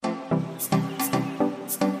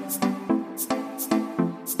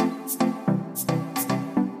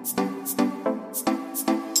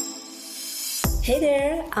Hey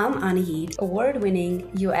there, I'm Anahid,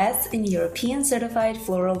 award-winning US and European certified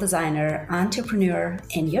floral designer, entrepreneur,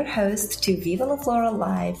 and your host to Viva La Flora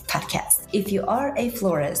Live podcast. If you are a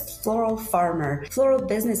florist, floral farmer, floral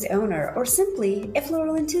business owner, or simply a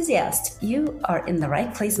floral enthusiast, you are in the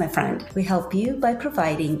right place, my friend. We help you by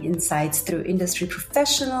providing insights through industry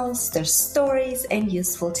professionals, their stories, and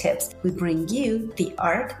useful tips. We bring you the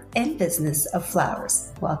art and business of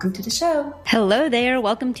flowers. Welcome to the show. Hello there.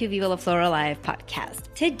 Welcome to Viva La Flora Live podcast.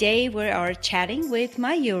 Today we are chatting with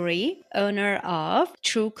Mayuri, owner of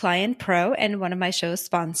True Client Pro and one of my show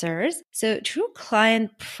sponsors. So True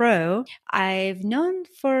Client Pro, I've known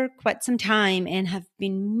for quite some time and have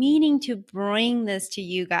been meaning to bring this to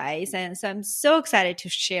you guys. And so I'm so excited to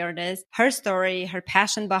share this, her story, her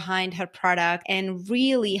passion behind her product, and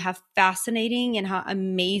really how fascinating and how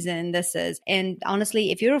amazing this is. And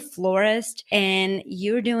honestly, if you're a florist and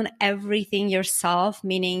you're doing everything yourself,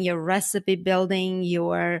 meaning your recipe building,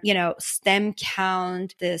 your, stem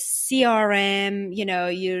count, the CRM,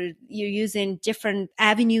 you're using different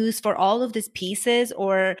avenues for all of these pieces,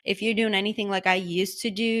 or if you're doing anything like I used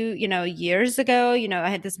to do, years ago, I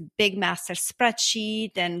had this big master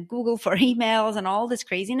spreadsheet and Google for emails and all this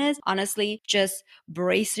craziness. Honestly, just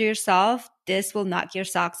brace yourself. This will knock your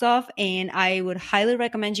socks off. And I would highly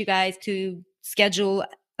recommend you guys to schedule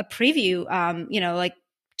a preview,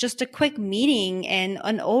 just a quick meeting and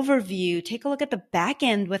an overview. Take a look at the back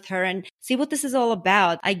end with her and see what this is all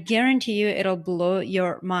about. I guarantee you it'll blow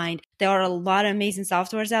your mind. There are a lot of amazing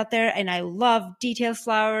softwares out there, and I love Details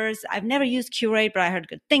Flowers. I've never used Curate, but I heard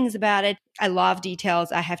good things about it. I love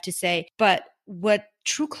Details, I have to say. But what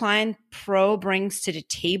True Client Pro brings to the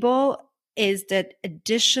table is that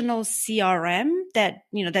additional CRM that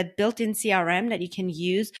built-in CRM that you can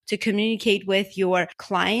use to communicate with your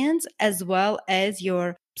clients as well as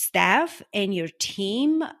your staff and your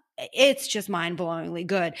team. It's just mind-blowingly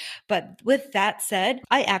good. But with that said,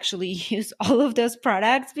 I actually use all of those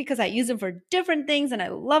products because I use them for different things and I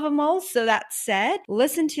love them all. So that said,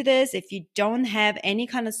 listen to this. If you don't have any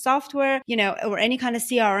kind of software, or any kind of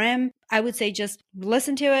CRM, I would say just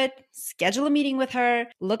listen to it, schedule a meeting with her,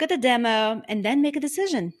 look at the demo, and then make a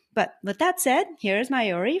decision. But with that said, here's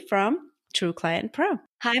Mayuri from True Client Pro.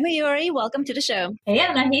 Hi, Mayuri. Welcome to the show. Hey,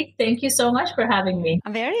 Anahit. Thank you so much for having me.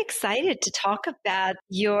 I'm very excited to talk about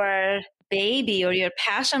your baby or your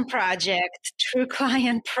passion project, True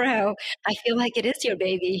Client Pro. I feel like it is your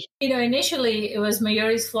baby. Initially it was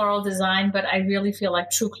Mayuri's floral design, but I really feel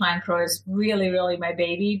like True Client Pro is really, really my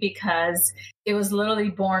baby because it was literally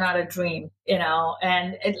born out of dream,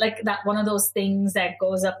 and it's like that one of those things that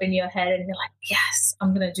goes up in your head and you're like, yes,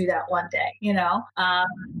 I'm going to do that one day,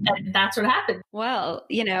 and that's what happened. Well,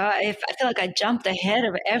 I feel like I jumped ahead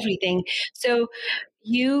of everything. So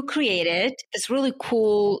you created this really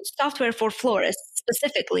cool software for florists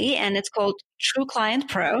specifically, and it's called True Client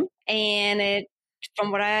Pro. And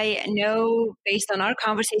from what I know, based on our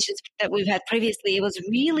conversations that we've had previously, it was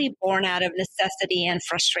really born out of necessity and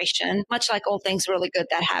frustration, much like all things really good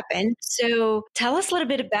that happen. So tell us a little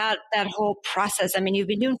bit about that whole process. I mean, you've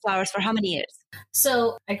been doing flowers for how many years?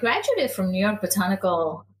 So I graduated from New York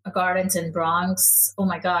Botanical Gardens in Bronx. Oh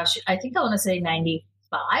my gosh, I think I want to say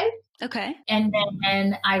 95. Okay. And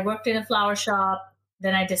then I worked in a flower shop.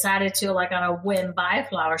 Then I decided to, on a whim, buy a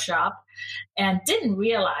flower shop and didn't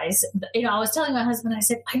realize, I was telling my husband, I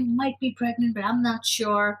said, I might be pregnant, but I'm not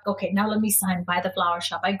sure. Okay, now let me buy the flower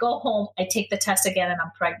shop. I go home, I take the test again, and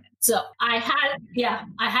I'm pregnant. So I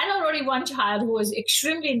had already one child who was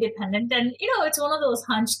extremely independent. And, it's one of those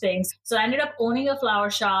hunch things. So I ended up owning a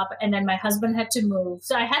flower shop, and then my husband had to move.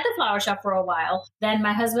 So I had the flower shop for a while. Then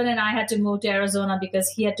my husband and I had to move to Arizona because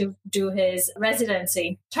he had to do his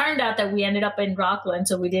residency. Turned out that we ended up in Rockland,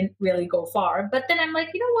 so we didn't really go far. But then I'm like,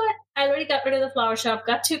 you know what? I already got rid of the flower shop,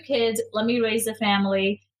 got 2 kids. Let me raise the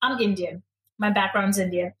family. I'm Indian. My background's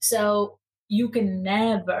Indian. So you can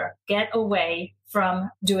never get away from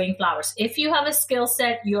doing flowers. If you have a skill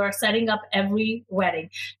set, you're setting up every wedding.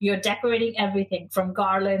 You're decorating everything from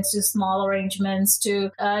garlands to small arrangements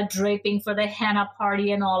to draping for the henna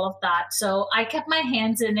party and all of that. So I kept my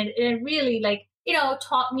hands in it. It really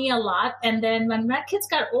taught me a lot. And then when my kids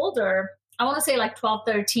got older, I want to say 12,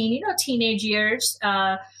 13, teenage years,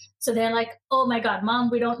 so they're like, oh my God,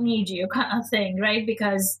 Mom, we don't need you kind of thing, right?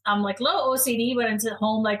 Because I'm low OCD, but it's at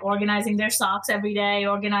home, organizing their socks every day,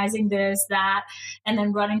 organizing this, that, and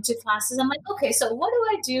then running to classes. I'm like, okay, so what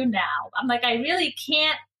do I do now? I'm like, I really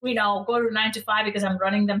can't, go to 9 to 5 because I'm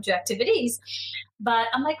running them to activities. But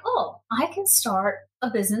I'm like, oh, I can start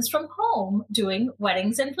a business from home doing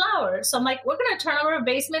weddings and flowers. So I'm like, we're going to turn our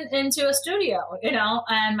basement into a studio,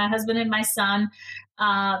 and my husband and my son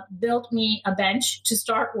built me a bench to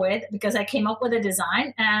start with because I came up with a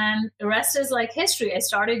design, and the rest is like history. I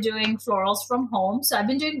started doing florals from home. So I've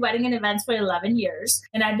been doing wedding and events for 11 years,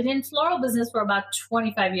 and I've been in floral business for about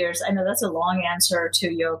 25 years. I know that's a long answer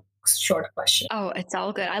to your short question. Oh, it's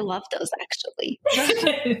all good. I love those actually.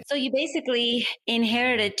 So you basically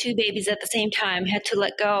inherited two babies at the same time, had to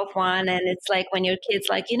let go of one. And it's like when your kid's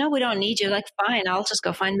like, we don't need you, like, fine, I'll just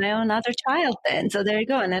go find my own other child then. So there you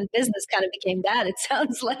go. And then business kind of became that, it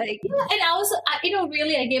sounds like. Yeah, and I was,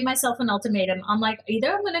 really, I gave myself an ultimatum. I'm like,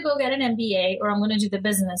 either I'm going to go get an MBA or I'm going to do the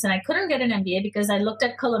business. And I couldn't get an MBA because I looked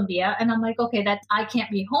at Columbia and I'm like, okay, that I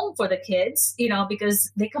can't be home for the kids,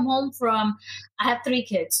 because they come home from, I have 3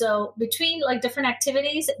 kids. So between like different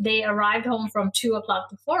activities, they arrived home from 2 o'clock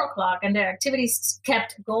to 4 o'clock, and their activities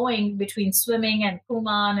kept going between swimming and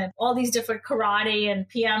Kumon and all these different karate and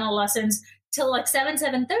piano lessons till like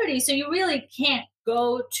 7:30. So you really can't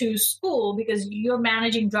go to school because you're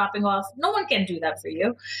managing dropping off. No one can do that for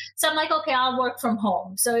you. So I'm like, okay, I'll work from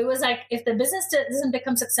home. So it was like, if the business doesn't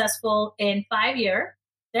become successful in 5 years,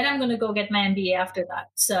 then I'm going to go get my MBA after that.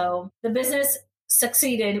 So the business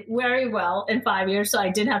succeeded very well in 5 years, so I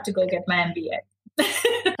didn't have to go get my MBA.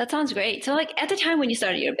 That sounds great. So like at the time when you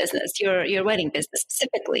started your business, your wedding business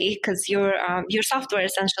specifically, because your software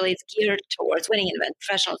essentially is geared towards wedding and event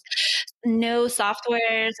professionals, no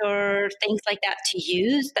softwares or things like that to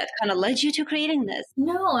use that kind of led you to creating this?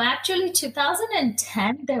 No, actually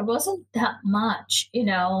 2010, there wasn't that much,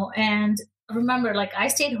 and remember, like, I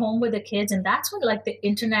stayed home with the kids, and that's when like the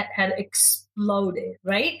internet had exploded,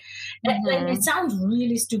 right? Mm-hmm. And it sounds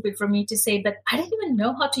really stupid for me to say, but I didn't even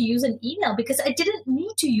know how to use an email because I didn't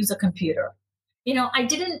need to use a computer. I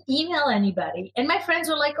didn't email anybody. And my friends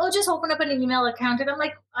were like, oh, just open up an email account. And I'm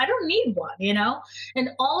like, I don't need one, And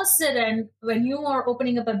all of a sudden, when you are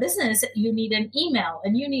opening up a business, you need an email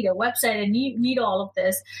and you need a website and you need all of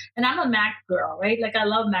this. And I'm a Mac girl, right? Like, I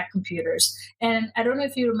love Mac computers. And I don't know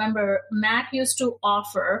if you remember, Mac used to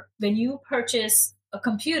offer, when you purchase a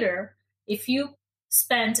computer, if you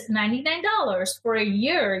spent $99 for a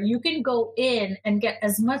year, you can go in and get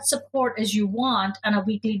as much support as you want on a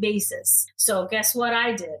weekly basis. So guess what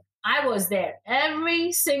I did? I was there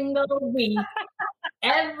every single week.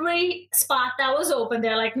 Every spot that was open,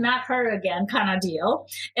 they're like, not her again kind of deal.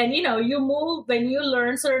 And, you move, when you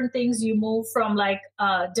learn certain things, you move from like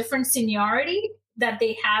different seniority that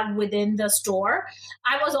they have within the store.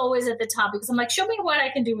 I was always at the top because I'm like, show me what I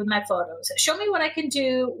can do with my photos. Show me what I can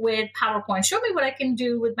do with PowerPoint. Show me what I can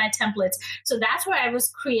do with my templates. So that's where I was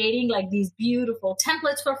creating like these beautiful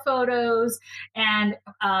templates for photos. And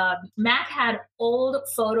Mac had old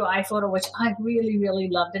iPhoto, which I really, really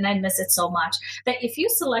loved. And I miss it so much that if you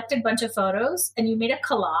selected a bunch of photos and you made a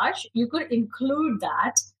collage, you could include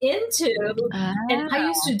that into, and I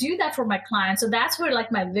used to do that for my clients. So that's where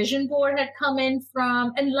like my vision board had come in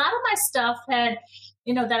from. And a lot of my stuff had,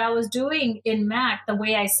 that I was doing in Mac, the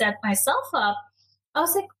way I set myself up, I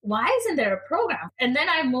was like, why isn't there a program? And then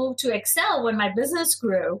I moved to Excel when my business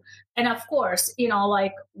grew. And of course,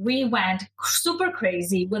 we went super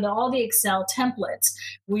crazy with all the Excel templates.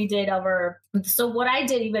 So what I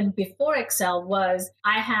did even before Excel was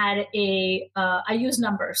I had I used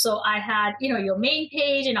numbers. So I had, your main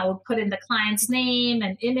page, and I would put in the client's name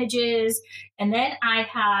and images. And then I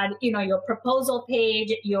had, your proposal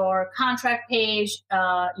page, your contract page,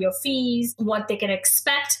 your fees, what they can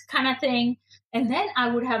expect kind of thing. And then I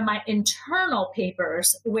would have my internal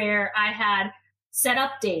papers where I had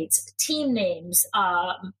setup dates, team names,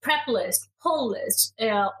 prep list, pull list,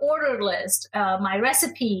 order list, my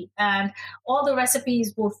recipe, and all the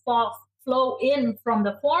recipes will flow in from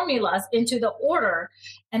the formulas into the order.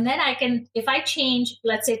 And then I can, if I change,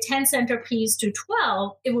 let's say 10 centerpiece to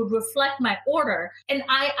 12, it would reflect my order. And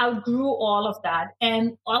I outgrew all of that.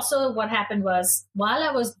 And also what happened was, while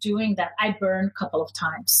I was doing that, I burned a couple of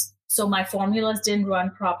times. So my formulas didn't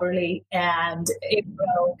run properly and it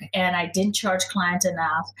broke, and I didn't charge clients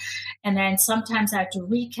enough. And then sometimes I had to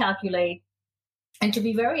recalculate. And to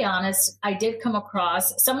be very honest, I did come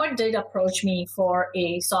across, someone did approach me for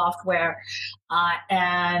a software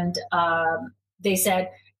and they said,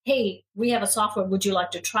 hey, we have a software. Would you like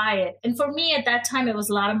to try it? And for me at that time, it was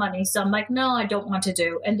a lot of money. So I'm like, no, I don't want to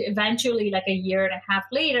do. And eventually, like a year and a half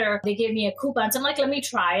later, they gave me a coupon. So I'm like, let me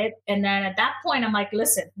try it. And then at that point, I'm like,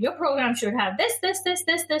 listen, your program should have this.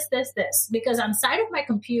 Because on side of my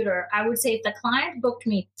computer, I would say if the client booked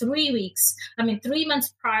me 3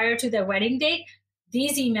 months prior to their wedding date,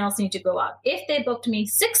 these emails need to go out. If they booked me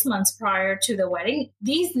 6 months prior to the wedding,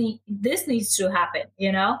 this needs to happen,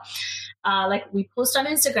 like we post on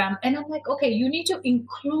Instagram. And I'm like, okay, you need to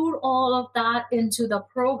include all of that into the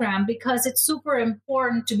program because it's super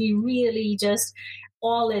important to be really just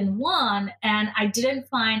all in one. And I didn't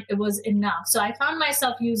find it was enough. So I found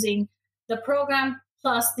myself using the program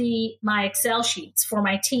plus my Excel sheets for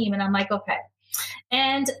my team. And I'm like, okay.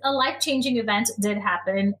 And a life-changing event did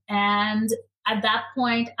happen. And at that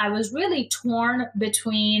point, I was really torn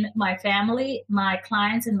between my family, my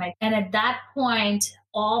clients, and at that point,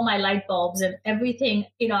 all my light bulbs and everything,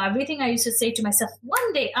 everything I used to say to myself,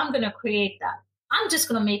 one day I'm going to create that. I'm just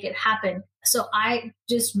going to make it happen. So I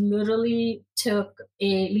just literally took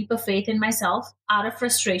a leap of faith in myself out of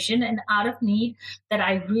frustration and out of need that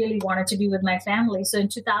I really wanted to be with my family. So in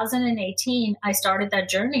 2018, I started that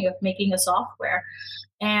journey of making a software.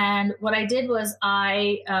 And what I did was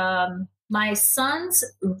my son's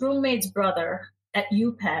roommate's brother at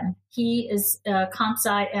UPenn, he is a comp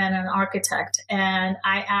sci and an architect. And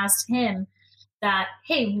I asked him that,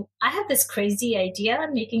 hey, I have this crazy idea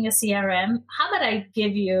making a CRM. How about I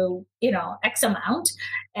give you, X amount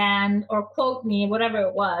or quote me, whatever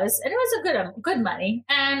it was. And it was a good money.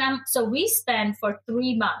 And so we spent for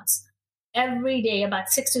 3 months every day about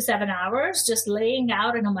 6 to 7 hours just laying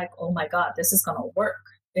out. And I'm like, oh my God, this is going to work.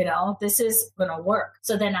 This is going to work.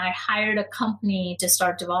 So then I hired a company to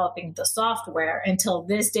start developing the software. Until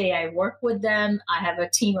this day, I work with them. I have a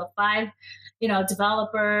team of 5,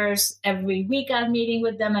 developers. Every week I'm meeting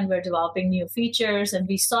with them and we're developing new features, and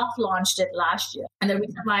we soft launched it last year. And the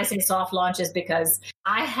reason why I say soft launch is because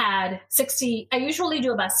I usually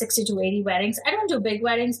do about 60 to 80 weddings. I don't do big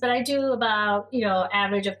weddings, but I do about,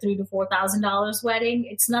 average of $3,000 to $4,000 wedding.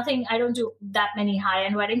 It's nothing. I don't do that many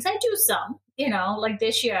high-end weddings. I do some, like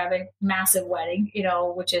this year I have a massive wedding,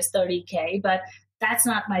 which is $30,000, but that's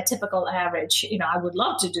not my typical average. I would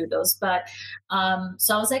love to do those. But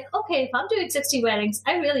so I was like, okay, if I'm doing 60 weddings,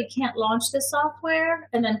 I really can't launch this software.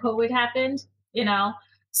 And then COVID happened,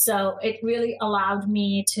 so it really allowed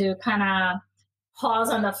me to kind of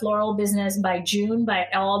pause on the floral business by June. By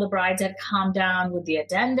all the brides had calmed down with the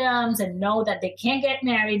addendums and know that they can't get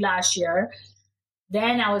married last year.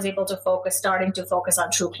 Then I was able to starting to focus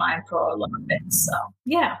on True Client Pro a little bit. So,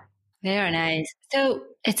 yeah. Very nice. So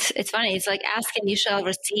it's funny. It's like ask and you shall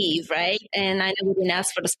receive, right? And I know we didn't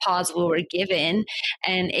ask for this pause, we were given,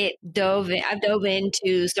 and I've dove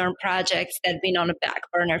into certain projects that have been on the back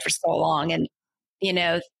burner for so long. And,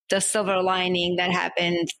 the silver lining that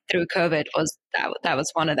happened through COVID was that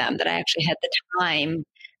was one of them, that I actually had the time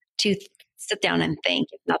to sit down and think,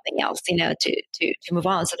 if nothing else, to move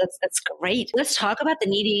on. So that's great. Let's talk about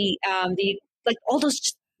the all those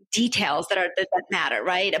details that matter,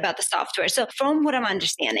 right, about the software. So from what I'm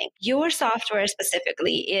understanding, your software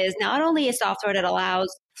specifically is not only a software that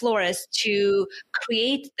allows florists to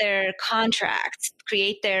create their contracts,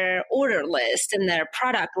 create their order list and their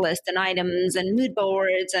product list and items and mood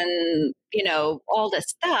boards and, all this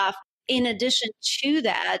stuff. In addition to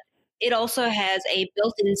that, it also has a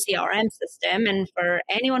built-in CRM system. And for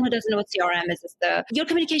anyone who doesn't know what CRM is, it's your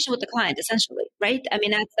communication with the client, essentially, right? I mean,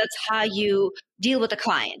 that's how you deal with the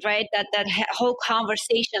client, right? That whole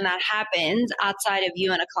conversation that happens outside of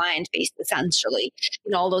you and a client face, essentially,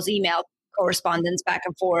 all those email correspondence back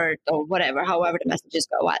and forth or whatever, however the messages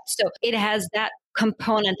go out. So it has that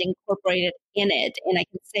component incorporated in it. And I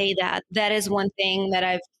can say that is one thing that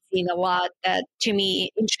I've seen a lot that to me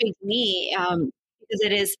intrigues me, because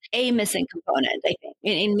it is a missing component, I think,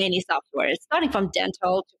 in many softwares, starting from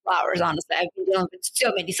dental to flowers. Honestly, I've been dealing with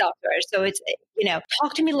so many softwares. So it's,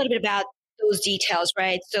 talk to me a little bit about those details,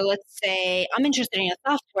 right? So let's say I'm interested in a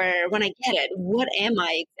software. When I get it, what am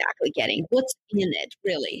I exactly getting? What's in it,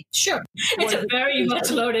 really? Sure. It's a very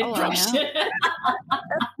much loaded question.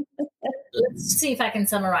 Let's see if I can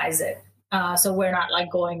summarize it. So we're not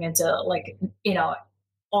going into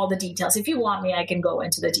all the details. If you want me, I can go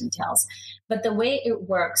into the details. But the way it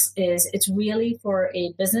works is it's really for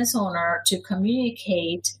a business owner to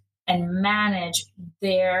communicate and manage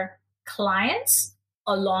their clients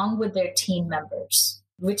along with their team members,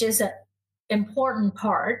 which is an important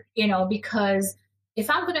part, because if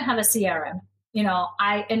I'm going to have a CRM,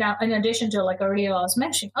 in addition to earlier I was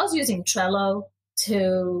mentioning, I was using Trello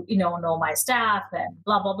to, know my staff and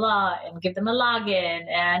blah, blah, blah, and give them a login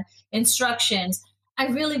and instructions. I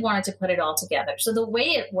really wanted to put it all together. So the way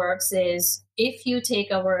it works is if you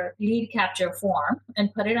take our lead capture form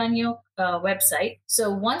and put it on your website. So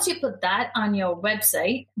once you put that on your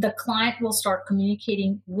website, the client will start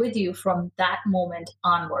communicating with you from that moment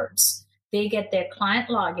onwards. They get their client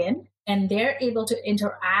login and they're able to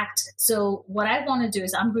interact. So what I want to do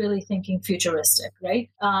is I'm really thinking futuristic, right?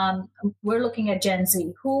 We're looking at Gen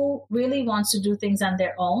Z who really wants to do things on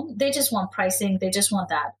their own. They just want pricing. They just want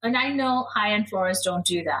that. And I know high-end florists don't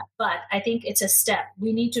do that, but I think it's a step.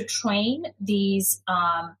 We need to train these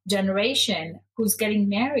generation who's getting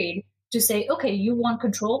married to say, okay, you want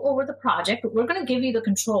control over the project. We're going to give you the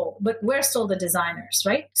control, but we're still the designers,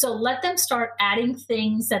 right? So let them start adding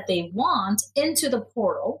things that they want into the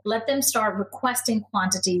portal. Let them start requesting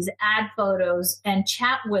quantities, add photos, and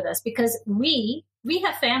chat with us, because we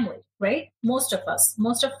have family, right? Most of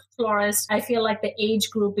florists, I feel like the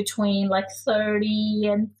age group between like 30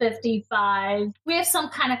 and 55, we have some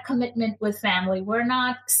kind of commitment with family. We're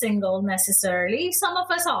not single necessarily. Some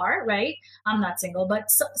of us are, right? I'm not single,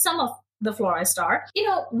 but some of the florists are.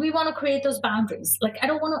 We want to create those boundaries. Like, I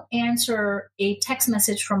don't want to answer a text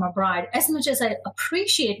message from a bride. As much as I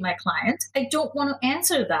appreciate my client, I don't want to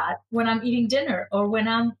answer that when I'm eating dinner or when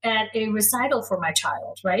I'm at a recital for my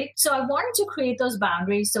child, right? So I wanted to create those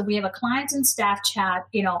boundaries. So we have a client and staff chat,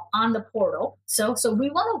 on the portal. So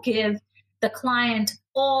we want to give the client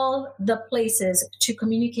all the places to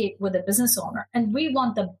communicate with the business owner. And we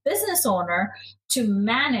want the business owner to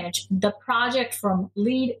manage the project from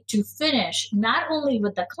lead to finish, not only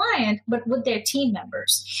with the client, but with their team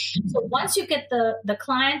members. So once you get the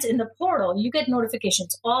client in the portal, you get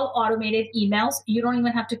notifications, all automated emails. You don't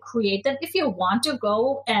even have to create them. If you want to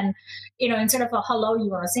go and, instead of a hello, you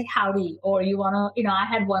want to say howdy, or you want to, I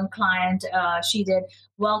had one client, she did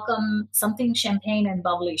welcome something champagne and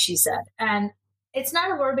bubbly, she said. And it's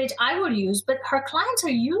not a verbiage I would use, but her clients are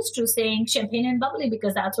used to saying champagne and bubbly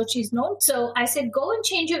because that's what she's known. So I said, go and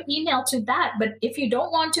change your email to that. But if you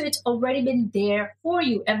don't want to, it's already been there for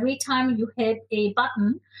you. Every time you hit a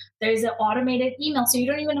button, there's an automated email. So you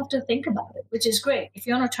don't even have to think about it, which is great. If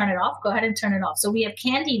you want to turn it off, go ahead and turn it off. So we have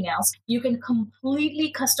canned emails. You can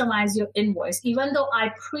completely customize your invoice, even though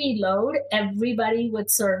I preload everybody with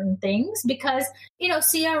certain things because,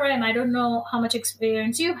 CRM, I don't know how much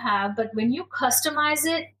experience you have, but when you customize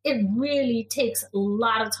it, it really takes a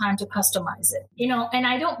lot of time to customize it, and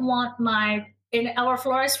I don't want in our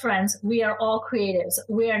florist friends, we are all creatives.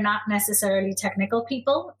 We are not necessarily technical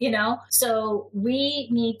people, so we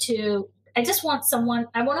need to, I just want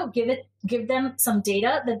I want to give them some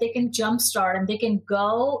data that they can jumpstart and they can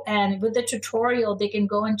go, and with the tutorial, they can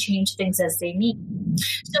go and change things as they need.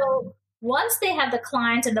 So once they have the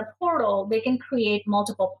client in the portal, they can create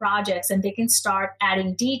multiple projects and they can start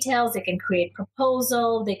adding details. They can create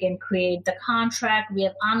proposal. They can create the contract. We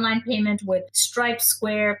have online payment with Stripe,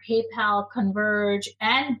 Square, PayPal, Converge,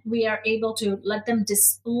 and we are able to let them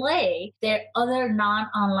display their other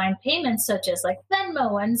non-online payments such as like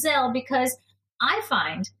Venmo and Zelle, because I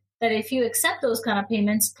find that if you accept those kind of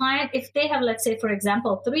payments, client, if they have, let's say, for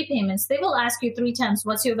example, 3 payments, they will ask you 3 times,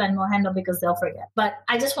 what's your Venmo handle, because they'll forget. But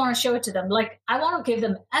I just want to show it to them. Like, I want to give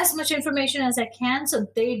them as much information as I can so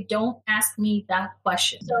they don't ask me that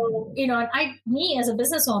question. So, me as a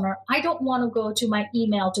business owner, I don't want to go to my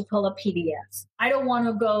email to pull a PDF. I don't want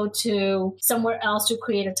to go to somewhere else to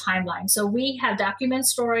create a timeline. So we have document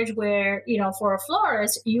storage where, for a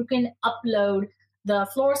florist, you can upload the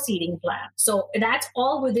floor seating plan. So that's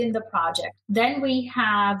all within the project. Then we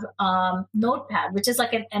have Notepad, which is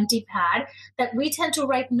like an empty pad that we tend to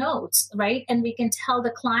write notes, right? And we can tell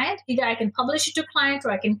the client, either I can publish it to client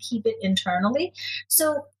or I can keep it internally.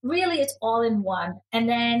 So really it's all in one. And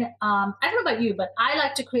then I don't know about you, but I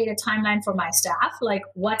like to create a timeline for my staff, like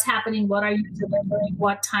what's happening, what are you delivering,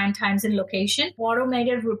 what time, times, and location.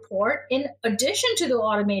 Automated report. In addition to the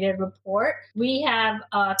automated report, we have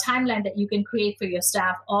a timeline that you can create for your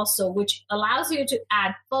staff also, which allows you to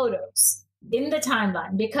add photos in the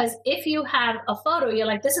timeline. Because if you have a photo, you're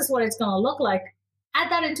like, this is what it's going to look like,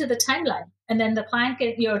 add that into the timeline. And then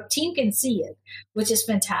your team can see it, which is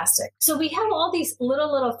fantastic. So we have all these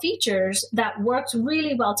little features that works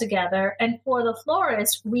really well together. And for the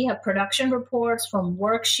florist, we have production reports from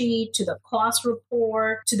worksheet to the cost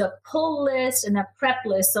report to the pull list and a prep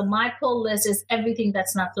list. So my pull list is everything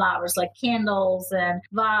that's not flowers, like candles and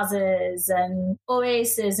vases and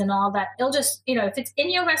oases and all that. It'll just, if it's in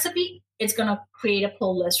your recipe, it's going to create a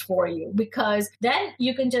pull list for you, because then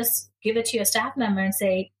you can just give it to your staff member and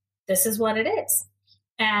say, this is what it is.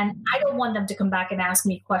 And I don't want them to come back and ask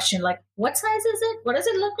me a question like, what size is it? What does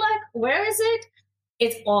it look like? Where is it?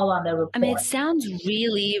 It's all on the report. I mean, it sounds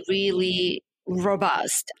really, really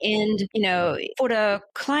robust. And, for the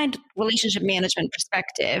client relationship management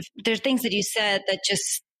perspective, there's things that you said that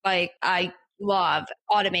just like, I love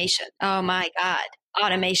automation. Oh my God.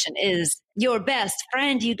 Automation is your best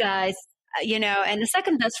friend, you guys. And the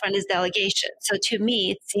second best friend is delegation. So to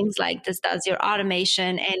me, it seems like this does your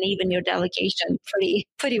automation and even your delegation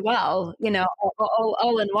pretty well,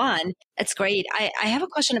 all in one. It's great. I have a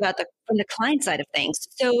question about from the client side of things.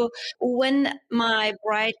 So when my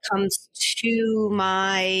bride comes to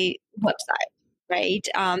my website, right,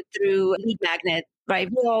 through Lead Magnet, right?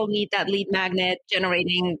 We all need that lead magnet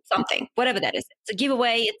generating something, whatever that is. It's a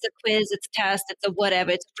giveaway, it's a quiz, it's a test, it's a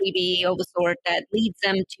whatever, it's a freebie of the sort that leads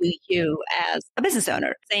them to you as a business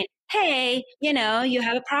owner saying, hey, you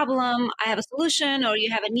have a problem, I have a solution, or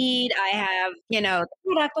you have a need, I have, the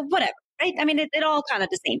product or whatever, right? I mean, it all kind of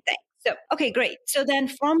the same thing. So, okay, great. So then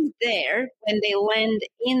from there, when they land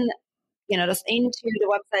in just into the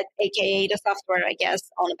website, aka the software, I guess,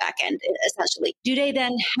 on the back end, essentially. Do they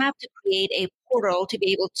then have to create a portal to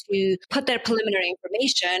be able to put their preliminary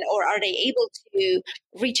information, or are they able to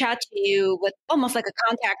reach out to you with almost like a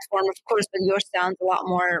contact form? Of course, but yours sounds a lot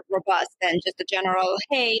more robust than just a general,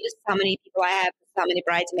 hey, this is how many people I have, this is how many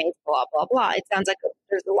bridesmaids, blah, blah, blah. It sounds like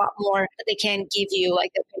there's a lot more that they can give you,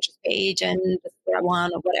 like their Pinterest page and this is what I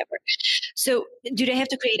want or whatever. So do they have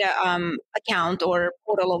to create a account or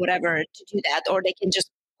portal or whatever to do that, or they can just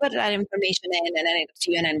put that information in and then it's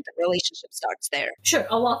to you and then the relationship starts there? Sure.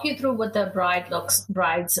 I'll walk you through what the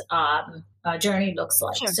bride's journey looks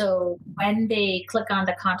like. Sure. So when they click on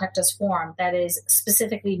the contact us form that is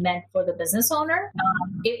specifically meant for the business owner,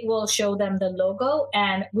 it will show them the logo.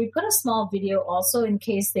 And we put a small video also in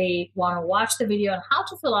case they want to watch the video on how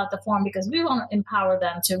to fill out the form, because we want to empower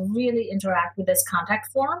them to really interact with this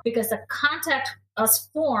contact form, because the contact us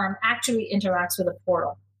form actually interacts with the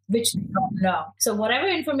portal, which they don't know. So whatever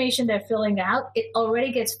information they're filling out, it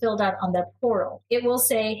already gets filled out on their portal. It will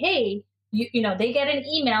say, hey, they get an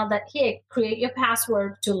email that, hey, create your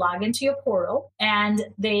password to log into your portal. And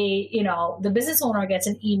they, the business owner gets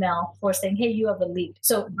an email for saying, hey, you have a lead.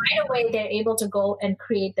 So right away, they're able to go and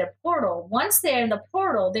create their portal. Once they're in the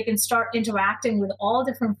portal, they can start interacting with all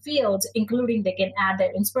different fields, including they can add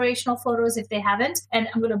their inspirational photos if they haven't. And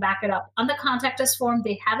I'm going to back it up. On the contact us form,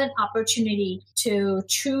 they have an opportunity to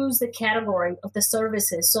choose the category of the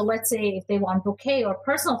services. So let's say if they want bouquet or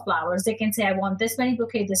personal flowers, they can say, I want this many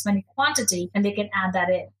bouquet, this many quantity, and they can add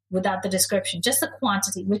that in without the description, just the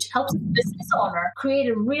quantity, which helps the business owner create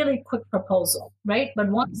a really quick proposal, right? But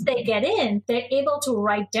once they get in, they're able to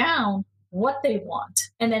write down what they want,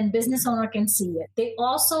 and then business owner can see it. They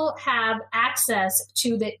also have access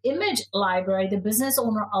to the image library the business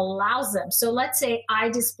owner allows them. So let's say I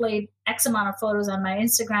displayed X amount of photos on my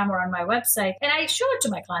Instagram or on my website, and I show it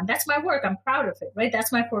to my client. That's my work. I'm proud of it, right?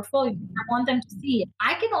 That's my portfolio. I want them to see it.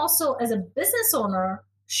 I can also, as a business owner,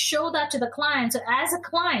 show that to the client. So as a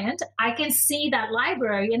client, I can see that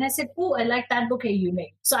library and I said, oh, I like that bouquet you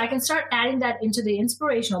made. So I can start adding that into the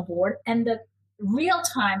inspirational board, and the real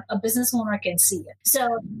time a business owner can see it. So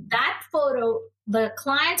that photo, the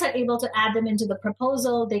clients are able to add them into the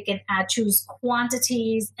proposal. They can choose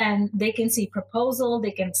quantities, and they can see proposal.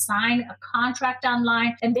 They can sign a contract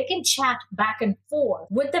online, and they can chat back and forth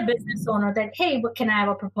with the business owner that, hey, what can I have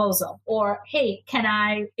a proposal? Or, hey,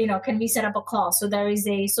 can we set up a call? So there is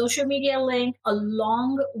a social media link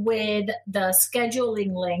along with the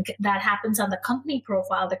scheduling link that happens on the company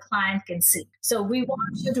profile the client can see. So we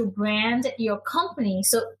want you to brand your company.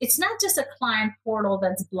 So it's not just a client portal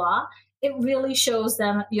that's blah. It really shows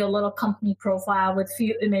them your little company profile with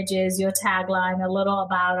few images, your tagline, a little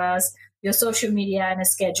about us, your social media, and a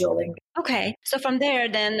scheduling. Okay. So from there,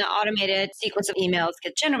 then the automated sequence of emails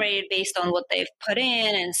get generated based on what they've put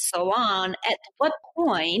in and so on. At what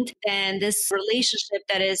point then this relationship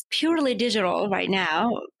that is purely digital right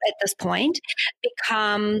now at this point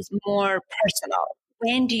becomes more personal?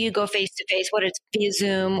 When do you go face-to-face, whether it's via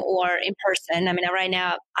Zoom or in person? I mean, right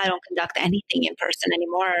now, I don't conduct anything in person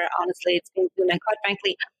anymore. Honestly, it's been Zoom, and quite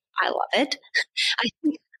frankly, I love it. I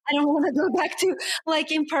think I don't want to go back to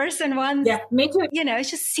like in-person ones. Yeah, me too. It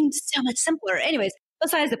just seems so much simpler. Anyways,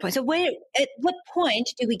 besides the point. So at what point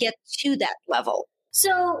do we get to that level?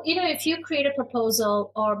 So, if you create a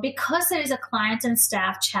proposal, or because there is a client and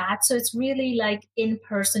staff chat, so it's really like in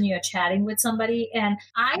person, you're chatting with somebody. And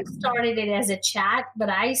I started it as a chat, but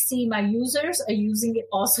I see my users are using it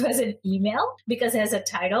also as an email because it has a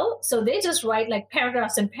title. So they just write like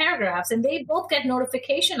paragraphs and paragraphs, and they both get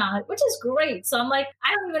notification on it, which is great. So I'm like,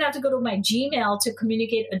 I don't even have to go to my Gmail to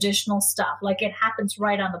communicate additional stuff. Like it happens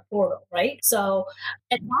right on the portal, right? So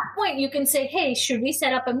at that point, you can say, hey, should we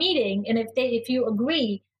set up a meeting? And if you agree,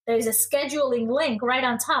 there's a scheduling link right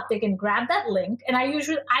on top. They can grab that link. And I use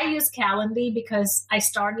Calendly because I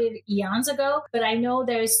started eons ago, but I know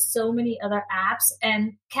there's so many other apps,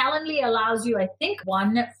 and Calendly allows you, I think,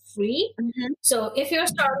 one free. Mm-hmm. So if you're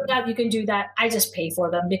starting out, you can do that. I just pay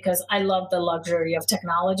for them because I love the luxury of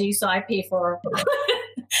technology. So I pay for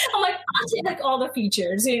I'm like, I'll take all the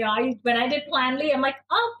features. When I did Planoly, I'm like,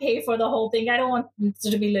 I'll pay for the whole thing. I don't want it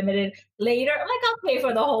to be limited later. I'm like, I'll pay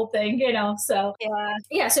for the whole thing, So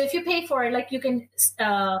yeah. So if you pay for it, like you can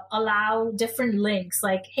allow different links,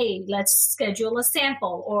 like, hey, let's schedule a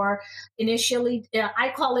sample. Or initially,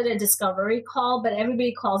 I call it a discovery call, but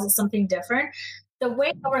everybody calls it something different. The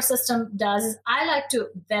way our system does is I like to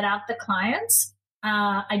vet out the clients.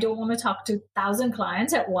 I don't want to talk to 1,000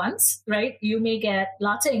 clients at once, right? You may get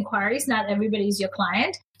lots of inquiries. Not everybody's your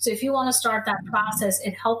client. So if you want to start that process,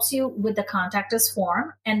 it helps you with the contact us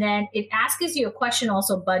form. And then it asks you a question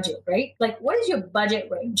also, budget, right? Like, what is your budget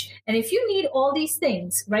range? And if you need all these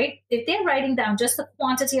things, right? If they're writing down just the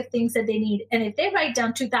quantity of things that they need, and if they write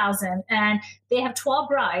down 2,000 and they have 12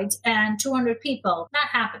 brides and 200 people, not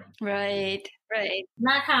happening. Right.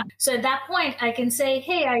 Not happening. So at that point, I can say,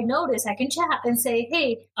 hey, I noticed. I can chat and say,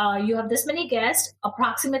 hey, you have this many guests.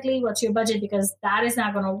 Approximately, what's your budget? Because that is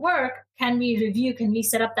not going to work. Can we review? Can we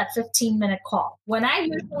set up that 15-minute call? When I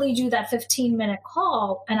usually do that 15-minute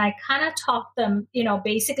call and I kind of talk them,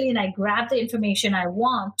 basically, and I grab the information I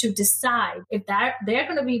want to decide if they're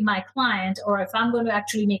going to be my client or if I'm going to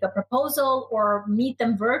actually make a proposal or meet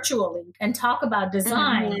them virtually and talk about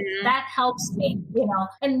design, that helps me,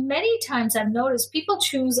 And many times I've noticed people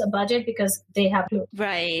choose a budget because they have to.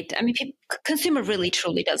 Right. I mean, consumer really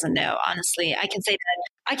truly doesn't know, honestly. I can say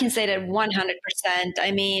that 100%.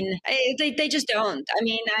 I mean, they just don't. I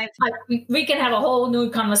mean, we can have a whole new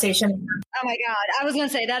conversation. Oh my God. I was going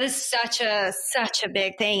to say that is such a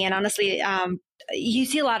big thing. And honestly, you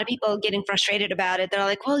see a lot of people getting frustrated about it. They're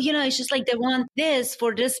like, well, it's just like they want this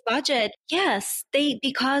for this budget. Yes,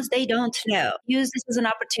 because they don't know. Use this as an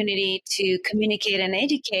opportunity to communicate and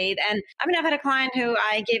educate. And I mean, I've had a client who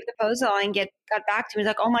I gave the proposal and got back to me. He's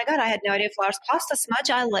like, oh my God, I had no idea flowers cost this much.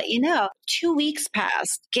 I'll let you know. 2 weeks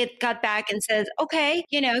passed. Got back and said, okay,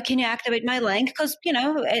 can you activate my link? Because,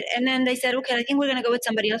 and then they said, okay, I think we're going to go with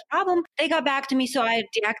somebody else's problem. They got back to me. So I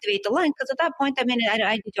deactivate the link because at that point, I mean, I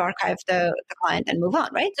need to archive the client and move on,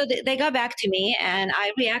 right? So they got back to me and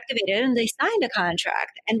I reactivated and they signed a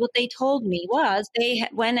contract. And what they told me was they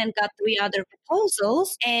went and got 3 other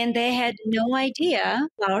proposals and they had no idea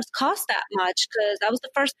flowers cost that much because I was the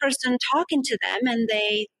first person talking to them and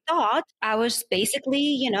they thought I was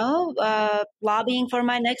basically, lobbying for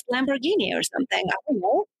my next Lamborghini or something. I don't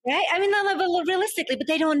know. Right? I mean, realistically, but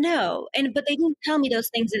they don't know. But they didn't tell me those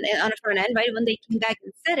things on the front end, right? When they came back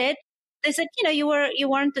and said it, they said, you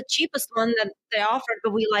weren't the cheapest one that they offered,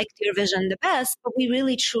 but we liked your vision the best. But we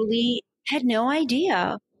really, truly had no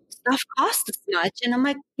idea stuff costs this much. And I'm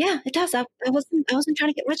like, yeah, it does. I wasn't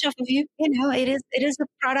trying to get rich off of you. It is the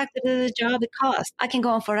product, it is a job, it costs. I can go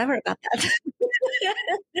on forever about that.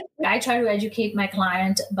 I try to educate my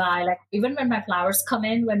client by even when my flowers come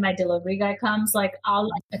in, when my delivery guy comes, I'll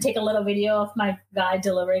take a little video of my guy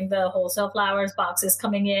delivering the wholesale flowers boxes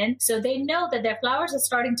coming in. So they know that their flowers are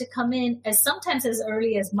starting to come in sometimes as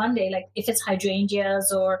early as Monday, like if it's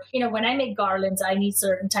hydrangeas or, when I make garlands, I need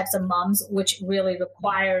certain types of mums, which really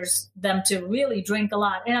requires them to really drink a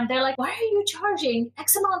lot. And they're like, why are you charging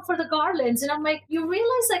X amount for the garlands? And I'm like, you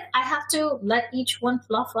realize I have to let each one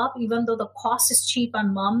fluff up, even though the cost is cheap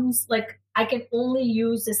on mums. I can only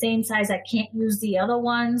use the same size. I can't use the other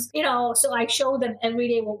ones, so I show them every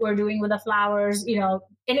day what we're doing with the flowers,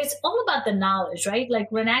 and it's all about the knowledge, right? Like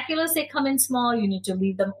ranunculus, they come in small. You need to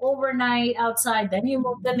leave them overnight outside. Then you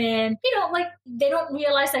move them in, they don't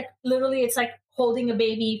realize literally it's like holding a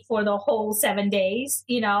baby for the whole 7 days,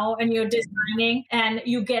 and you're designing and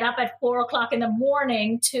you get up at 4:00 in the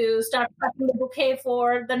morning to start prepping the bouquet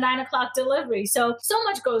for the 9:00 delivery. So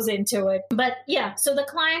much goes into it. But yeah, so the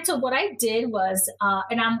client, so what I did was,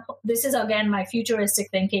 this is again, my futuristic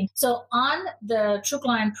thinking. So on the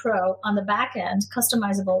TrueClient Pro, on the back end,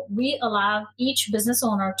 customizable, we allow each business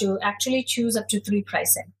owner to actually choose up to 3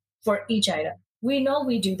 pricing for each item. We know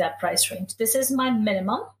we do that price range. This is my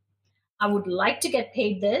minimum. I would like to get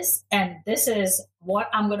paid this, and this is what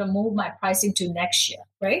I'm going to move my pricing to next year,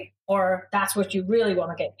 right? Or that's what you really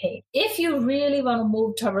want to get paid. If you really want to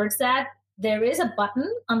move towards that, there is a button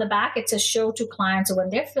on the back. It says show to clients. So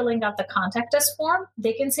when they're filling out the contact us form,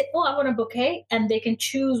 they can say, oh, I want a bouquet, and they can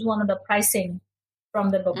choose one of the pricing from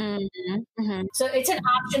the book. Mm-hmm. Mm-hmm. So it's an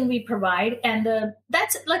option we provide, and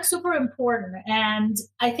that's like super important. And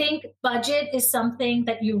I think budget is something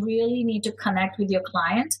that you really need to connect with your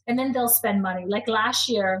client, and then they'll spend money. Like last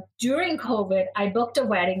year during COVID, I booked a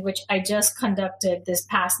wedding, which I just conducted this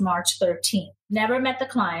past March 13th. Never met the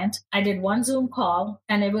client. I did one Zoom call,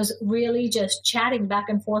 and it was really just chatting back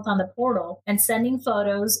and forth on the portal and sending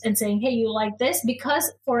photos and saying, hey, you like this?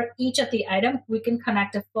 Because for each of the item, we can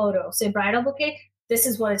connect a photo. Say bridal bouquet, this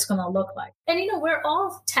is what it's going to look like. And, we're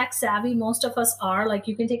all tech savvy. Most of us are. Like,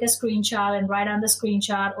 you can take a screenshot and write on the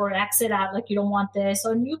screenshot or exit out, like, you don't want this.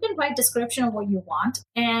 Or you can write description of what you want.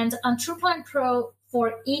 And on TrueClient Pro,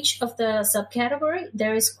 for each of the subcategory,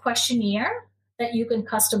 there is questionnaire that you can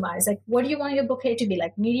customize. Like, what do you want your bouquet to be?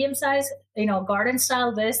 Like medium size, garden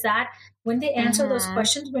style, this, that. When they answer those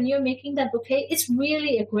questions, when you're making that bouquet, it's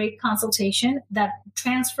really a great consultation that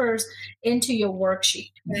transfers into your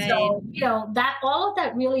worksheet. Right. So, that all of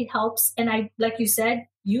that really helps. And I, like you said,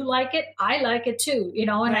 you like it, I like it too, and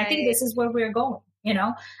right. I think this is where we're going.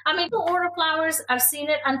 People order flowers. I've seen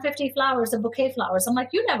it on 50 flowers, the bouquet flowers. I'm like,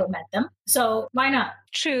 you never met them. So why not?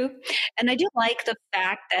 True. And I do like the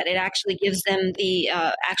fact that it actually gives them the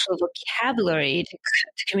actual vocabulary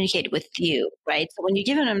to communicate with you, right? So when you're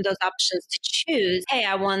giving them those options to choose, hey,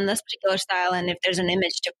 I want this particular style, and if there's an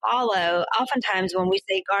image to follow, oftentimes when we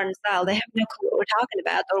say garden style, they have no clue what we're talking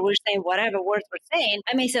about, or we're saying whatever words we're saying.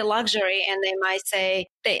 I may say luxury, and they might say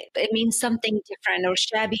it means something different, or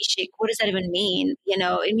shabby chic. What does that even mean?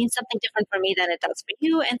 It means something different for me than it does for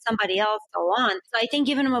you and somebody else, so on. So I think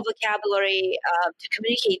giving them a vocabulary to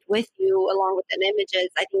communicate with you along with the images,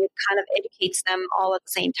 I think it kind of educates them all at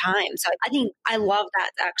the same time. So I think I love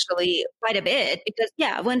that actually quite a bit, because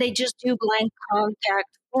when they just do blank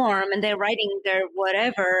contact form and they're writing their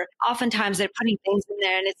whatever, oftentimes they're putting things in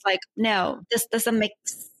there and it's like, no, this doesn't make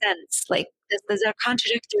sense. Like, these are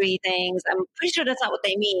contradictory things. I'm pretty sure that's not what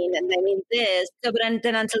they mean, and they mean this. So, but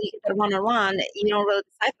then until you get that one-on-one, you don't really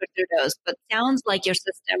decipher through those. But it sounds like your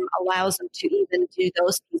system allows them to even do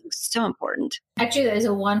those things. It's so important. Actually, there is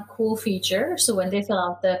one cool feature. So when they fill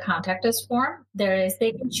out the contact us form, they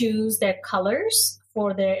can choose their colors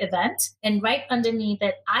for their event. And right underneath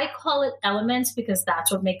it, I call it elements because that's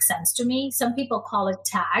what makes sense to me. Some people call it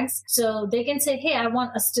tags. So they can say, hey, I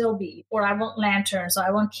want a still bead, or I want lanterns, or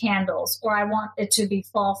I want candles, or I want it to be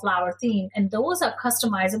fall flower theme. And those are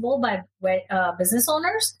customizable by business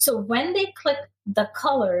owners. So when they click the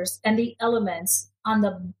colors and the elements on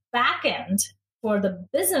the back end for the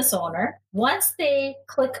business owner, once they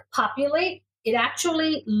click populate, it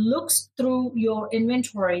actually looks through your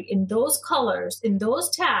inventory in those colors, in those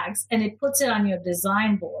tags, and it puts it on your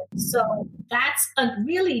design board. So that's a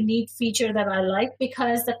really neat feature that I like,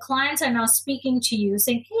 because the clients are now speaking to you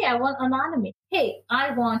saying, hey, I want anonymity. Hey,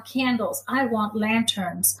 I want candles. I want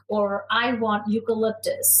lanterns, or I want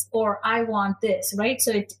eucalyptus, or I want this, right?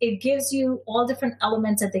 So it gives you all different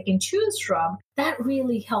elements that they can choose from. That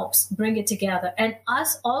really helps bring it together. And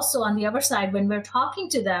us also on the other side, when we're talking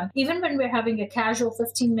to them, even when we're having a casual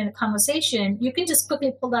 15-minute conversation, you can just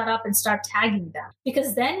quickly pull that up and start tagging them,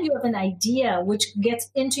 because then you have an idea which gets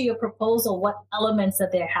into your proposal, what elements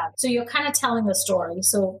that they have. So you're kind of telling a story.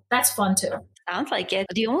 So that's fun too. Sounds like it.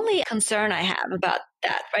 The only concern I have about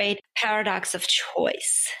that, right? Paradox of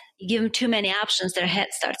choice. You give them too many options, their head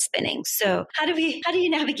starts spinning. So how do you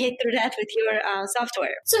navigate through that with your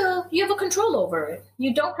software? So you have a control over it.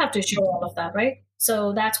 You don't have to show all of that, right?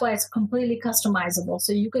 So that's why it's completely customizable.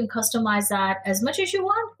 So you can customize that as much as you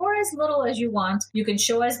want or as little as you want. You can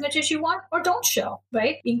show as much as you want or don't show,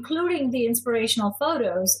 right? Including the inspirational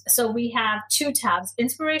photos. So we have two tabs,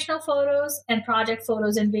 inspirational photos and project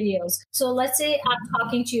photos and videos. So let's say I'm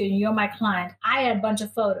talking to you and you're my client. I had a bunch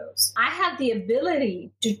of photos. I have the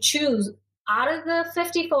ability to choose out of the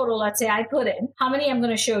 50 photo, let's say I put in, how many I'm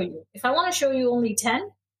going to show you. If I want to show you only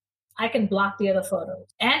 10, I can block the other photos,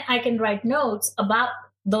 and I can write notes about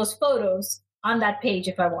those photos on that page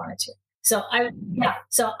if I wanted to. So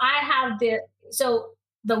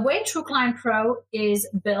the way TrueClient Pro is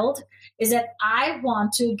built is that I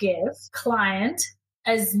want to give client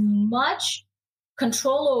as much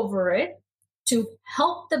control over it to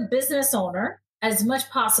help the business owner as much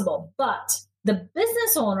possible. But the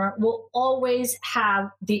business owner will always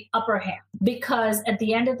have the upper hand, because at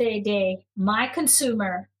the end of the day, my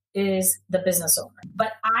consumer is the business owner.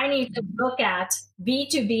 But I need to look at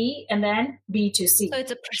B2B and then B2C. So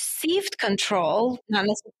it's a perceived control, not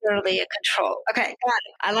necessarily a control. Okay, got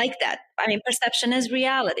it. I like that. I mean, perception is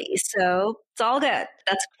reality. So it's all good.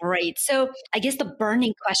 That's great. So I guess the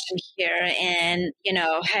burning question here, and,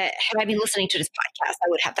 had I been listening to this podcast, I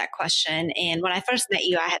would have that question. And when I first met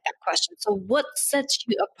you, I had that question. So what sets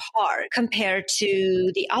you apart compared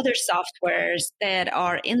to the other softwares that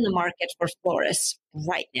are in the market for florists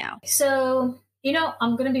right now? So,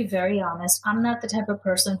 I'm going to be very honest. I'm not the type of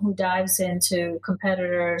person who dives into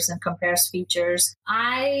competitors and compares features.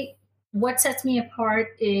 What sets me apart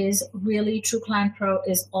is really True Client Pro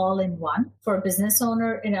is all in one. For a business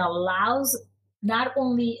owner, it allows not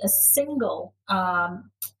only a single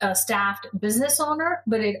staffed business owner,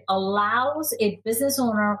 but it allows a business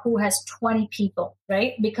owner who has 20 people,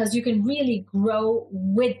 right? Because you can really grow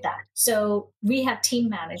with that. So we have team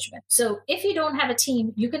management. So if you don't have a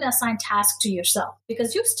team, you can assign tasks to yourself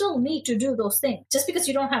because you still need to do those things. Just because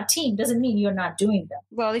you don't have a team doesn't mean you're not doing them.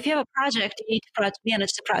 Well, if you have a project, you need to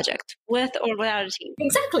manage the project with or without a team.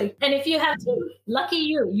 Exactly. And if you have a team, lucky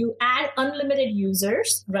you add unlimited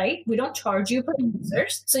users, right? We don't charge you per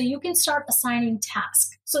users. So you can start assigning tasks.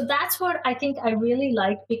 So that's what I think I really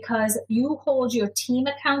like because you hold your team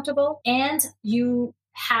accountable and you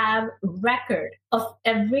have record of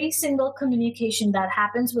every single communication that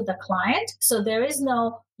happens with the client. So there is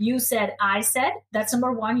no you said, I said. That's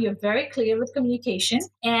number one. You're very clear with communication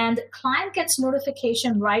and client gets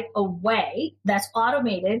notification right away. That's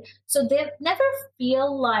automated. So they never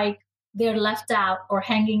feel like they're left out or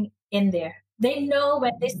hanging in there. They know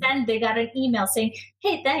when they got an email saying,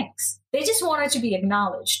 hey, thanks. They just want it to be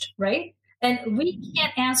acknowledged, right? And we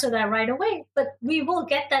can't answer that right away, but we will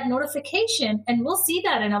get that notification and we'll see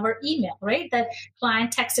that in our email, right? That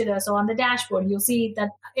client texted us on the dashboard. You'll see that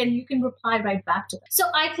and you can reply right back to them. So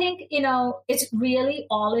I think, it's really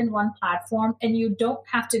all in one platform and you don't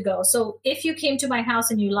have to go. So if you came to my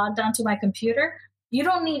house and you logged onto my computer, you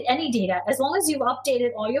don't need any data. As long as you've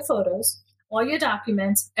updated all your photos, all your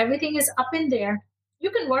documents, everything is up in there. You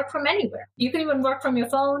can work from anywhere. You can even work from your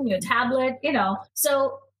phone, your tablet,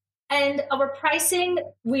 So, and our pricing,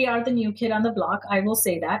 we are the new kid on the block. I will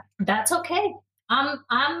say that. That's okay. I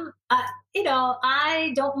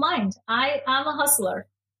don't mind. I'm a hustler.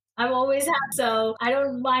 I've always had, so I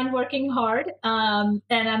don't mind working hard. And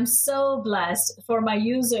I'm so blessed for my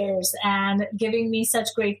users and giving me such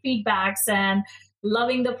great feedbacks and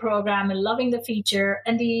loving the program and loving the feature.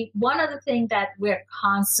 And the one other thing that we're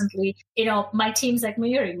constantly, my team's like,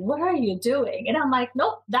 Mayuri, what are you doing? And I'm like,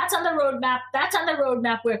 nope, that's on the roadmap. That's on the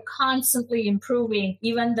roadmap. We're constantly improving,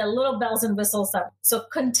 even the little bells and whistles are. So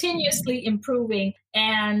continuously improving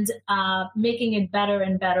and making it better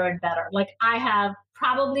and better and better. Like I have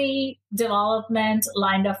probably development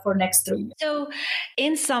lined up for next 3 years. So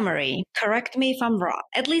in summary, correct me if I'm wrong,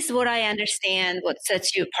 at least what I understand, what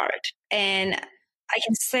sets you apart. And I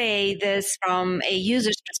can say this from a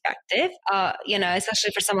user's perspective,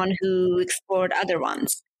 especially for someone who explored other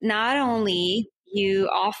ones. Not only you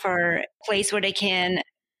offer a place where they can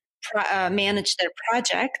manage their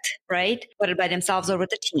project, right, whether by themselves or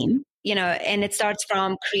with a team, and it starts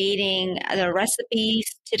from creating the recipes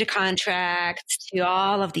to the contracts to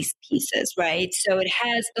all of these pieces, right? So it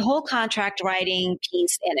has the whole contract writing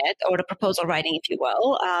piece in it, or the proposal writing, if you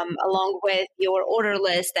will, along with your order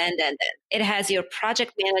list. And then it has your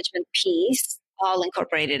project management piece all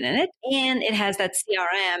incorporated in it. And it has that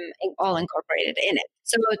CRM all incorporated in it.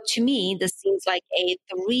 So to me, this seems like a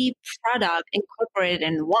 3 product incorporated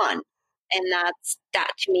in one. And that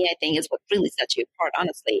to me, I think, is what really sets you apart,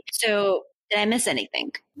 honestly. So did I miss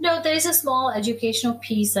anything? No, there's a small educational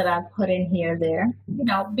piece that I've put in there,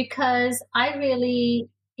 because I really,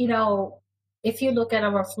 if you look at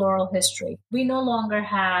our floral history, we no longer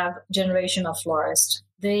have generational florists.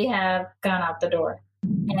 They have gone out the door.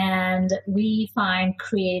 And we find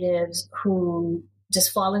creatives who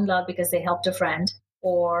just fall in love because they helped a friend,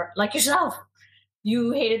 or like yourself.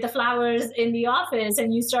 You hated the flowers in the office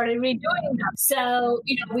and you started redoing them. So,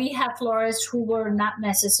 we have florists who were not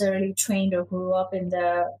necessarily trained or grew up in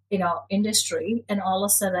the, industry. And all of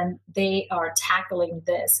a sudden they are tackling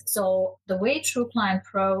this. So the way True Client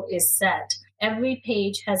Pro is set, every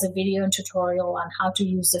page has a video and tutorial on how to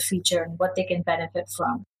use the feature and what they can benefit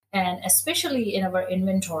from. And especially in our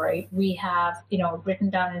inventory, we have, written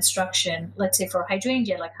down instruction, let's say for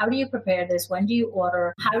hydrangea, like how do you prepare this? When do you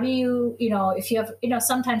order? How do you, if you have,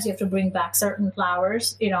 sometimes you have to bring back certain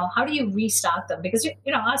flowers, how do you restock them? Because,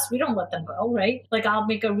 us, we don't let them go, right? Like I'll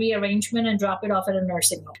make a rearrangement and drop it off at a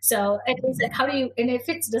nursing home. So it's like, how do you, and if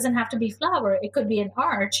it doesn't have to be flower, it could be an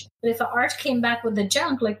arch. But if an arch came back with the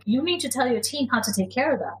junk, like you need to tell your team how to take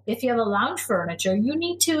care of that. If you have a lounge furniture, you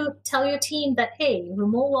need to tell your team that, hey,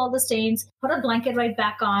 remove all the stains, put a blanket right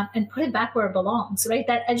back on and put it back where it belongs, right?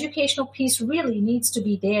 That educational piece really needs to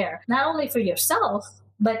be there, not only for yourself,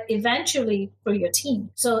 but eventually for your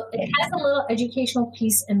team. So it has a little educational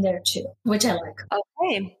piece in there too, which I like.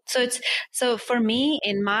 Okay. So for me,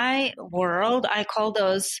 in my world, I call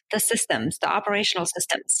those the systems, the operational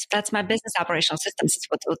systems. That's my business operational systems is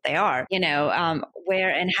what they are, where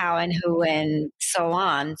and how and who and so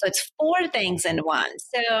on. So it's 4 things in one.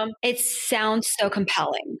 So it sounds so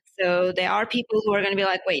compelling. So there are people who are going to be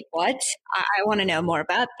like, wait, what? I want to know more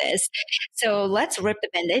about this. So let's rip the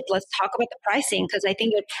Band-Aid. Let's talk about the pricing, because I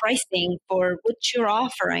think your pricing for what you're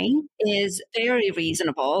offering is very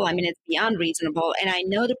reasonable. I mean, it's beyond reasonable. And I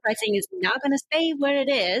know the pricing is not going to stay where it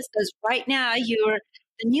is, because right now you're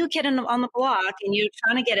the new kid on the block and you're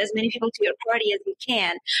trying to get as many people to your party as you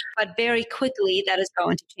can. But very quickly that is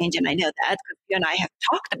going to change. And I know that because you and I have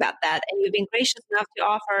talked about that. And you've been gracious enough to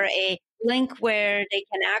offer a link where they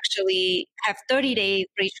can actually have 30-day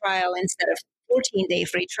free trial instead of 14-day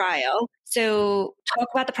free trial. So talk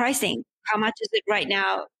about the pricing. How much is it right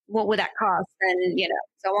now? What would that cost? And,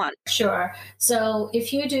 so on. Sure. So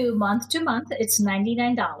if you do month to month, it's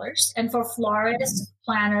 $99. And for florists,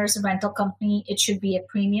 planners, rental company, it should be a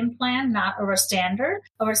premium plan, not our standard.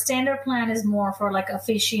 Our standard plan is more for like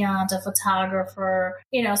officiant, a photographer,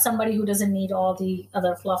 somebody who doesn't need all the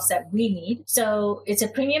other fluffs that we need. So it's a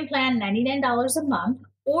premium plan, $99 a month.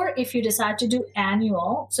 Or if you decide to do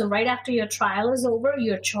annual, so right after your trial is over,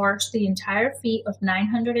 you're charged the entire fee of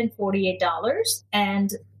 $948.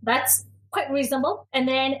 And that's quite reasonable. And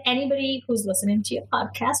then anybody who's listening to your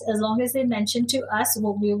podcast, as long as they mention to us,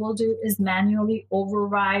 what we will do is manually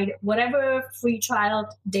override whatever free trial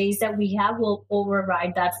days that we have, we'll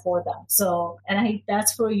override that for them. So, and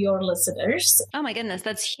that's for your listeners. Oh my goodness,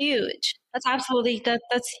 that's huge. That's absolutely,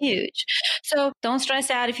 that's huge. So don't stress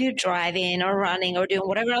out if you're driving or running or doing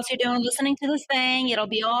whatever else you're doing, listening to this thing. It'll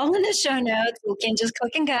be all in the show notes. You can just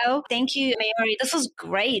click and go. Thank you, Mayuri. This was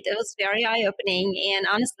great. It was very eye-opening. And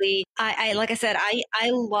honestly, I like I said, I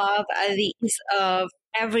love the ease of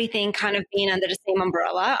everything kind of being under the same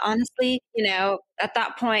umbrella. Honestly, at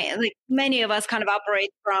that point, like many of us kind of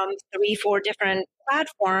operate from 3-4 different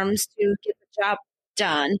platforms to get the job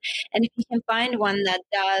done. And if you can find one that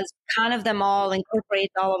does kind of them all,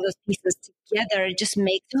 incorporates all of those pieces together, it just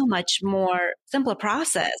makes so much more simpler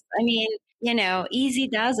process. I mean, easy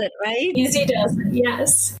does it, right? Easy does it,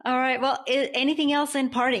 yes. All right. Well, anything else in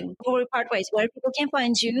parting before we part ways? Where people can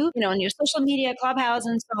find you, on your social media, Clubhouse,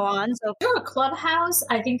 and so on. So sure, Clubhouse.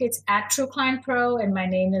 I think it's at True Client Pro, and my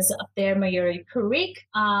name is up there, Mayuri Parikh.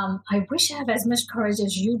 I wish I have as much courage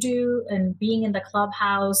as you do, and being in the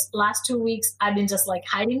Clubhouse. Last 2 weeks, I've been just like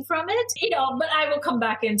hiding from it, but I will come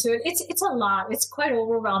back into it. It's a lot. It's quite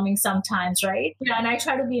overwhelming sometimes, right? Yeah, and I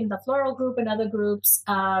try to be in the floral group and other groups.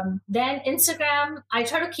 Then Instagram, I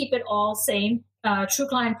try to keep it all same. True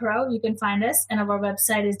Client Pro, you can find us, and our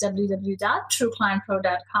website is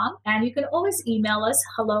www.trueclientpro.com. And you can always email us,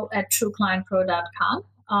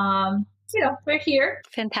 hello@trueclientpro.com. We're here.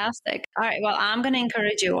 Fantastic. All right. Well, I'm going to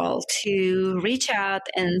encourage you all to reach out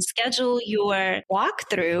and schedule your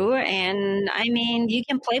walkthrough. And I mean, you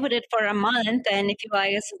can play with it for a month. And if you're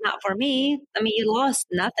like, this is not for me, I mean, you lost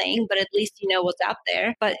nothing, but at least you know what's out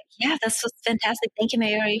there. But yeah, this was fantastic. Thank you,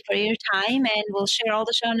 Mayuri, for your time. And we'll share all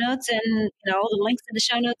the show notes and, all the links to the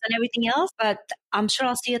show notes and everything else. But I'm sure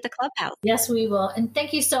I'll see you at the Clubhouse. Yes, we will. And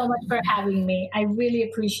thank you so much for having me. I really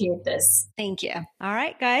appreciate this. Thank you. All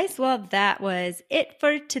right, guys. Well, that was it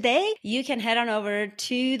for today. You can head on over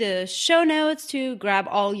to the show notes to grab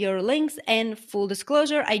all your links. And full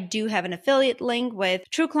disclosure, I do have an affiliate link with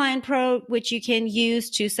True Client Pro, which you can use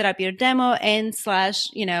to set up your demo and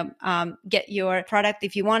get your product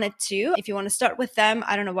if you wanted to. If you want to start with them,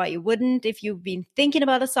 I don't know why you wouldn't. If you've been thinking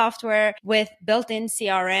about the software with built-in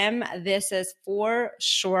CRM, this is for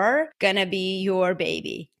sure gonna be your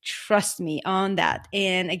baby. Trust me on that.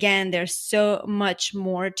 And again, there's so much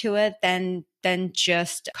more to it than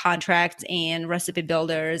just contracts and recipe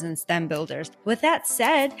builders and stem builders. With that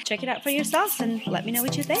said, check it out for yourself and let me know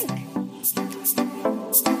what you think.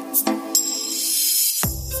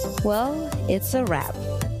 Well, it's a wrap.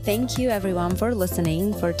 thank you everyone for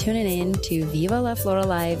listening, for tuning in to Viva La Flora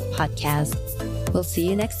Live podcast. We'll see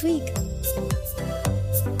you next week.